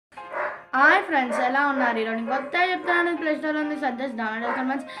Hi friends, ఎలా ఉన్నారు? ఈరోజు నేను కొత్తగా చెప్తాను. ప్లే స్టోర్ ఉంది, సజెస్ట్ డౌన్లోడ్ చేసుకోండి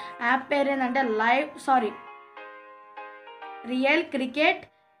ఫ్రెండ్స్. యాప్ పేరు ఏంటంటే రియల్ క్రికెట్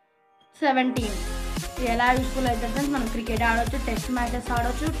 17. ఇది ఎలా యూస్ఫుల్ అవుతుంది ఫ్రెండ్స్? మనం క్రికెట్ ఆడవచ్చు, టెస్ట్ మ్యాచెస్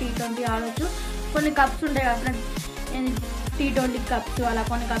ఆడవచ్చు, T20 ఆడవచ్చు. కొన్ని కప్స్ ఉంటాయి కదా ఫ్రెండ్స్, T20 కప్స్, అలా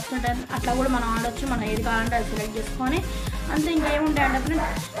కొన్ని కప్స్ ఉంటాయి. అట్లా కూడా మనం ఆడవచ్చు. మనం ఏది కావాలంటే అది సెలెక్ట్ చేసుకొని అంతే. ఇంకేముంటాయంటే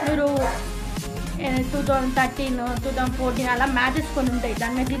ఫ్రెండ్స్, మీరు 2013, 2014 అలా మ్యాచెస్ కొన్ని ఉంటాయి.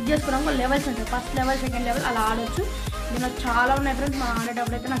 దాని మీద క్లిక్ చేసుకున్నాక లెవెల్స్ ఉంటాయి. ఫస్ట్ లెవెల్, సెకండ్ లెవెల్ అలా ఆడవచ్చు. దీనిలో చాలా ఉన్నాయి ఫ్రెండ్స్. మనం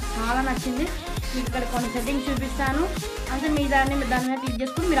ఆడేటప్పుడు అయితే నాకు చాలా నచ్చింది. మీకు ఇక్కడ కొన్ని సెట్టింగ్స్ చూపిస్తాను. అంటే మీ దాని మీద క్లిక్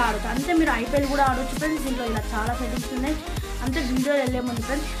చేసుకుని మీరు ఆడవచ్చు. అంతే మీరు IPL కూడా ఆడవచ్చు ఫ్రెండ్స్. దీంట్లో ఇలా చాలా సెట్టింగ్స్ ఉన్నాయి. అంతే వీడియో వెళ్ళే ముందు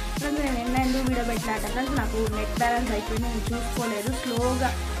ఫ్రెండ్స్ నేను ఎందుకు వీడియో పెట్టలేట ఫ్రెండ్స్, నాకు నెట్ బ్యాలెన్స్ అయిపోయింది. నేను చూసుకోలేదు,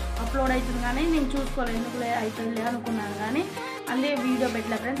 స్లోగా అప్లోడ్ అవుతుంది కానీ నేను చూసుకోలేదు. ఎందుకు అవుతుంది అనుకున్నాను కానీ అందుకే వీడియో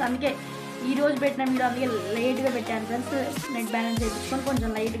పెట్టలేదు ఫ్రెండ్స్. అందుకే ఈరోజు పెట్టిన వీడియో అందుకే లేట్గా పెట్టాను ఫ్రెండ్స్. నెట్ బ్యాలెన్స్ చేయించుకొని కొంచెం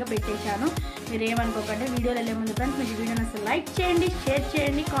లైట్గా పెట్టేశాను. మీరు ఏమనుకోకండి. వీడియోలు వెళ్ళే ముందు ఫ్రెండ్స్ మీకు వీడియోని అసలు లైక్ చేయండి, షేర్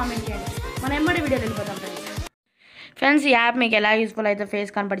చేయండి, కామెంట్ చేయండి. మనం ఎంబడి వీడియోలు వెళ్ళిపోతాం ఫ్రెండ్స్. ఈ యాప్ మీకు ఎలా యూస్ఫుల్ అయితే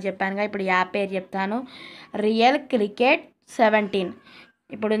ఫేస్ కనపడి చెప్పానుగా. ఇప్పుడు యాప్ పేరు చెప్తాను, రియల్ క్రికెట్ 17.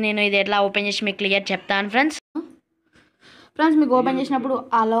 ఇప్పుడు నేను ఇది ఎట్లా ఓపెన్ చేసి మీకు క్లియర్ చెప్తాను ఫ్రెండ్స్. మీకు ఓపెన్ చేసినప్పుడు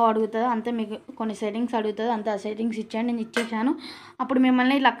అలో అడుగుతుంది. అంతే మీకు కొన్ని సెట్టింగ్స్ అడుగుతుంది. అంతే ఆ సెట్టింగ్స్ ఇచ్చాను, నేను ఇచ్చేసాను. అప్పుడు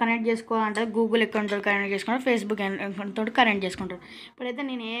మిమ్మల్ని ఇలా కనెక్ట్ చేసుకోవాలంటే గూగుల్ అకౌంట్ తోటి కనెక్ట్ చేసుకుంటారు, ఫేస్బుక్ అకౌంట్ తోటి కనెక్ట్ చేసుకుంటారు. ఇప్పుడైతే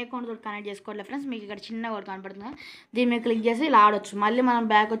నేను ఏ అకౌంట్ తోటి కనెక్ట్ చేసుకోవట్లేదు ఫ్రెండ్స్. మీకు ఇక్కడ చిన్న ఒకటి కనపడుతుంది, దీని మీద క్లిక్ చేసి ఇలా ఆడొచ్చు. మళ్ళీ మనం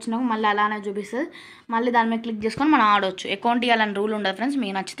బ్యాక్ వచ్చినాక మళ్ళీ అలానే చూపిస్తుంది. మళ్ళీ దాని మీద క్లిక్ చేసుకొని మనం ఆడవచ్చు. అకౌంట్ ఇవ్వాలని రూల్ ఉండదు ఫ్రెండ్స్.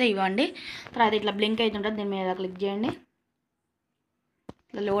 మీకు నచ్చితే ఇవ్వండి. తర్వాత ఇట్లా బ్లింక్ అవుతుంటుంది, దీని మీద క్లిక్ చేయండి.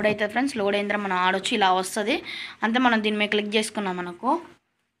 ఇట్లా లోడ్ అవుతుంది ఫ్రెండ్స్. లోడ్ అయిన తర్వాత మనం ఆడొచ్చు. ఇలా వస్తుంది. అంతే మనం దీని మీద క్లిక్ చేసుకున్నాం మనకు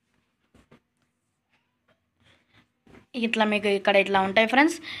ఇట్లా మీకు ఇక్కడ ఇట్లా ఉంటాయి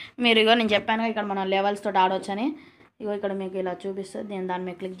ఫ్రెండ్స్. మీరు ఇగో నేను చెప్పాను ఇక్కడ మనం లెవెల్స్ తోటి ఆడవచ్చు అని. ఇగో ఇక్కడ మీకు ఇలా చూపిస్తుంది. నేను దాని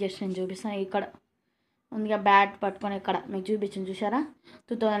మీద క్లిక్ చేసి నేను చూపిస్తాను. ఇక్కడ ముందుగా బ్యాట్ పట్టుకొని ఇక్కడ మీకు చూపించింది చూసారా,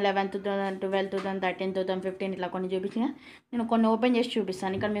 2011, 2012, 2013, 2015 ఇట్లా కొన్ని చూపించిన. నేను కొన్ని ఓపెన్ చేసి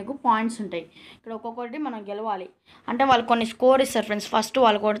చూపిస్తాను. ఇక్కడ మీకు పాయింట్స్ ఉంటాయి. ఇక్కడ ఒక్కొక్కటి మనం గెలవాలి అంటే వాళ్ళు కొన్ని స్కోర్ ఇస్తారు ఫ్రెండ్స్. ఫస్ట్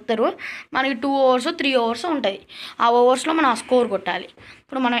వాళ్ళు కొడతారు, మనకి 2 ఓవర్స్ 3 ఓవర్స్ ఉంటాయి. ఆ ఓవర్స్లో మనం ఆ స్కోర్ కొట్టాలి.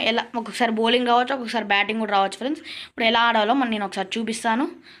 ఇప్పుడు మనం ఎలా ఒక్కొక్కసారి బౌలింగ్ రావచ్చు, ఒక్కొక్కసారి బ్యాటింగ్ కూడా రావచ్చు ఫ్రెండ్స్. ఇప్పుడు ఎలా ఆడాలో నేను ఒకసారి చూపిస్తాను.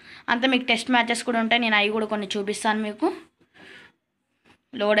 అంతే మీకు టెస్ట్ మ్యాచెస్ కూడా ఉంటాయి, నేను అవి కూడా కొన్ని చూపిస్తాను మీకు.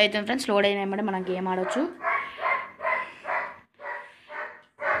 లోడ్ అవుతుంది ఫ్రెండ్స్. లోడ్ అయిన వెంబడి మనం గేమ్ ఆడవచ్చు.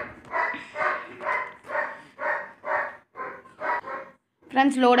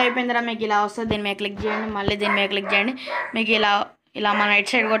 ఫ్రెండ్స్ లోడ్ అయిపోయిన తర్వాత మీకు ఇలా వస్తుంది. దీని మీద క్లిక్ చేయండి, మళ్ళీ దీని మీద క్లిక్ చేయండి. మీకు ఇలా మనం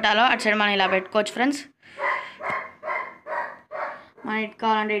ఎటు సైడ్ కొట్టాలో అటు సైడ్ మనం ఇలా పెట్టుకోవచ్చు ఫ్రెండ్స్. మనం ఇటు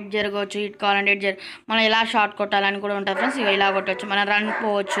కావాలంటే ఇటు జరగవచ్చు, ఇటు కావాలంటే ఇటు మనం ఎలా షార్ట్ కొట్టాలని కూడా ఉంటుంది ఫ్రెండ్స్. ఇలా కొట్టవచ్చు, మనం రన్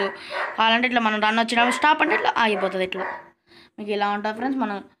పోవచ్చు. కావాలంటే ఇట్లా మనం రన్ వచ్చినప్పుడు స్టాప్ అంటే ఇట్లా ఆగిపోతుంది. ఇట్లా మీకు ఇలా ఉంటుంది ఫ్రెండ్స్.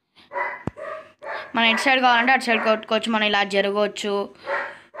 మనం ఎటు సైడ్ కావాలంటే అటు సైడ్ కొట్టుకోవచ్చు. మనం ఇలా జరగవచ్చు.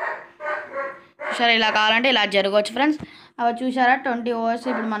 చూసారా, ఇలా కావాలంటే ఇలా జరగవచ్చు ఫ్రెండ్స్. అవి చూసారా 20 ఓవర్స్.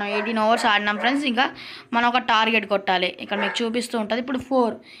 ఇప్పుడు మనం 18 ఓవర్స్ ఆడినాం ఫ్రెండ్స్. ఇంకా మనం ఒక టార్గెట్ కొట్టాలి. ఇక్కడ మీకు చూపిస్తూ ఉంటుంది. ఇప్పుడు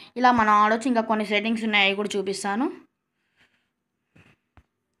 4 ఇలా మనం ఆడవచ్చు. ఇంకా కొన్ని సెట్టింగ్స్ ఉన్నాయి, అవి కూడా చూపిస్తాను.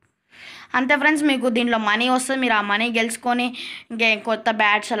 అంతే ఫ్రెండ్స్, మీకు దీంట్లో మనీ వస్తుంది. మీరు ఆ మనీ గెలుచుకొని ఇంకా కొత్త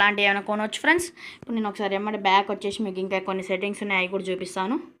బ్యాట్స్ అలాంటివి ఏమైనా కొనవచ్చు ఫ్రెండ్స్. ఇప్పుడు నేను ఒకసారి ఏమంటే బ్యాక్ వచ్చేసి మీకు ఇంకా కొన్ని సెట్టింగ్స్ ఉన్నాయి, అవి కూడా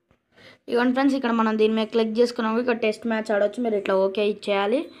చూపిస్తాను. ఇవ్వండి ఫ్రెండ్స్, ఇక్కడ మనం దీని మీద క్లిక్ చేసుకున్నాము. ఇక్కడ టెస్ట్ మ్యాచ్ ఆడవచ్చు. మీరు ఇట్లా ఓకే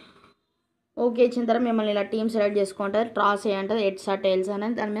ఇచ్చేయాలి. ఓకే ఇచ్చిన తర్వాత మిమ్మల్ని ఇలా టీమ్ సెలెక్ట్ చేసుకుంటారు. టాస్ ఏమంటుంది, హెడ్సా టైల్స్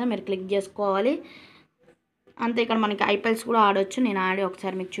అనేది దాని మీద మీరు క్లిక్ చేసుకోవాలి. అంతే ఇక్కడ మనకి IPLs కూడా ఆడవచ్చు. నేను ఆడి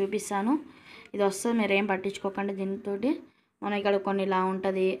ఒకసారి మీకు చూపిస్తాను. ఇది వస్తుంది, మీరు ఏం పట్టించుకోకండి దీంతో. మనం ఇక్కడ కొన్ని ఇలా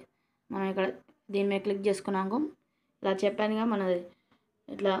ఉంటుంది. మనం ఇక్కడ దీని మీద క్లిక్ చేసుకున్నాము. ఇలా చెప్పానుగా మనది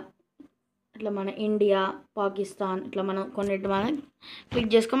ఇట్లా మన ఇండియా, పాకిస్తాన్ ఇట్లా మనం కొన్నిటి మనం క్లిక్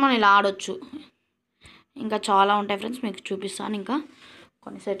చేసుకొని మనం ఇలా ఆడవచ్చు. ఇంకా చాలా ఉంటాయి ఫ్రెండ్స్, మీకు చూపిస్తాను. ఇంకా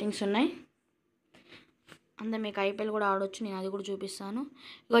కొన్ని సెట్టింగ్స్ ఉన్నాయి. అంతే మీకు IPL కూడా ఆడవచ్చు, నేను అది కూడా చూపిస్తాను.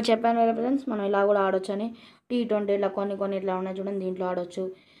 ఇక చెప్పాను కదా ఫ్రెండ్స్, మనం ఇలా కూడా ఆడవచ్చు అని. T20 ఇట్లా కొన్ని ఇట్లా ఉన్నాయి చూడండి, దీంట్లో ఆడవచ్చు.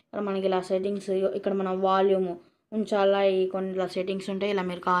 ఇక్కడ మనకి ఇలా సెట్టింగ్స్, ఇక్కడ మనం వాల్యూమ్ ఉంచాలా, ఈ కొన్ని ఇలా సెట్టింగ్స్ ఉంటాయి. ఇలా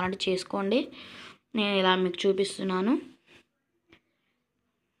మీరు కావాలంటే చేసుకోండి. నేను ఇలా మీకు చూపిస్తున్నాను.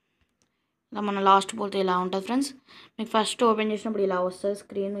 ఇలా మనం లాస్ట్ పోతే ఇలా ఉంటుంది ఫ్రెండ్స్. మీకు ఫస్ట్ ఓపెన్ చేసినప్పుడు ఇలా వస్తుంది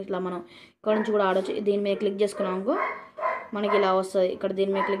స్క్రీన్. ఇట్లా మనం ఇక్కడ నుంచి కూడా ఆడవచ్చు. దీని మీద క్లిక్ చేసుకున్నాము మనకి ఇలా వస్తుంది. ఇక్కడ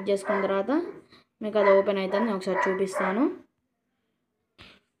దీని మీద క్లిక్ చేసుకున్న తర్వాత మీకు అది ఓపెన్ అవుతుంది. నేను ఒకసారి చూపిస్తాను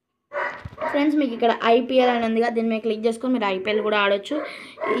ఫ్రెండ్స్. మీకు ఇక్కడ IPL అని ఉందిగా, దీని మీద క్లిక్ చేసుకొని మీరు IPL కూడా ఆడవచ్చు.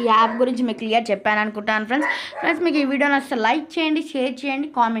 ఈ యాప్ గురించి మీకు క్లియర్ చెప్పాను అనుకుంటాను ఫ్రెండ్స్. మీకు ఈ వీడియో నచ్చితే లైక్ చేయండి, షేర్ చేయండి,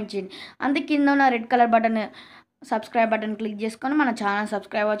 కామెంట్ చేయండి. అంతే కింద ఉన్న red colour button subscribe button click చేసుకొని మన ఛానల్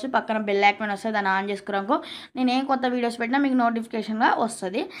సబ్స్క్రైబ్ అవ్వచ్చు. పక్కన బెల్ ఐకాన్ వస్తుంది, దాన్ని ఆన్ చేసుకున్నాకో నేను ఏం కొత్త వీడియోస్ పెట్టినా మీకు నోటిఫికేషన్గా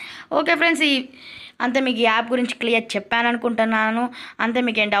వస్తుంది. ఓకే ఫ్రెండ్స్, అంతే మీకు యాప్ గురించి క్లియర్ చెప్పాను అనుకుంటున్నాను. అంతే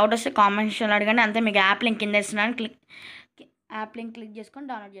మీకు ఏం డౌట్ వస్తే కామెంట్ సెక్షన్లో అడగండి. అంతే మీకు యాప్ లింక్ కింద ఇస్తున్నాను, యాప్ లింక్ క్లిక్ చేసుకొని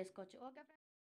డౌన్లోడ్ చేసుకోవచ్చు. ఓకే.